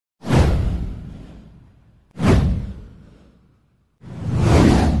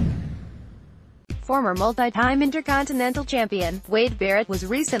former multi-time Intercontinental Champion, Wade Barrett, was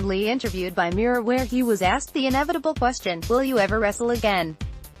recently interviewed by Mirror where he was asked the inevitable question, will you ever wrestle again?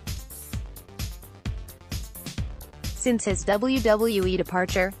 Since his WWE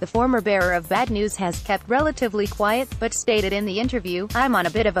departure, the former bearer of bad news has kept relatively quiet, but stated in the interview, "I'm on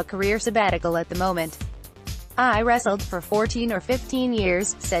a bit of a career sabbatical at the moment. I wrestled for 14 or 15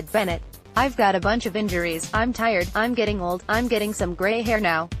 years, said Bennett. I've got a bunch of injuries, I'm tired, I'm getting old, I'm getting some gray hair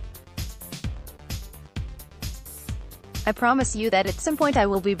now. I promise you that at some point I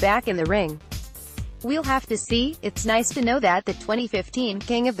will be back in the ring. We'll have to see. It's nice to know that the 2015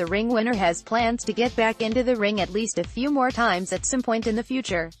 King of the Ring winner has plans to get back into the ring at least a few more times at some point in the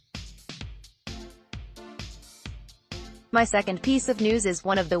future. My second piece of news is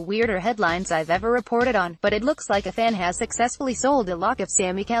one of the weirder headlines I've ever reported on, but it looks like a fan has successfully sold a lock of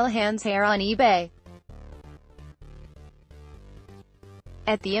Sami Callahan's hair on eBay.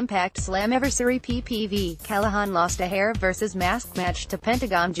 At the Impact Slammiversary PPV, Callahan lost a hair versus mask match to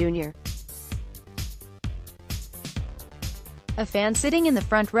Pentagon Jr. A fan sitting in the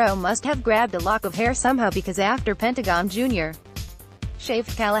front row must have grabbed a lock of hair somehow because after Pentagon Jr.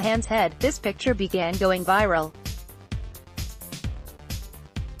 shaved Callahan's head, this picture began going viral.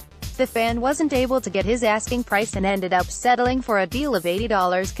 The fan wasn't able to get his asking price and ended up settling for a deal of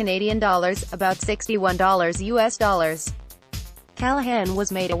 $80 Canadian dollars, about $61 US dollars. Callahan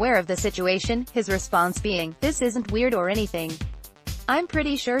was made aware of the situation, his response being, "This isn't weird or anything. I'm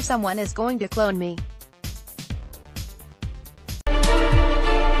pretty sure someone is going to clone me."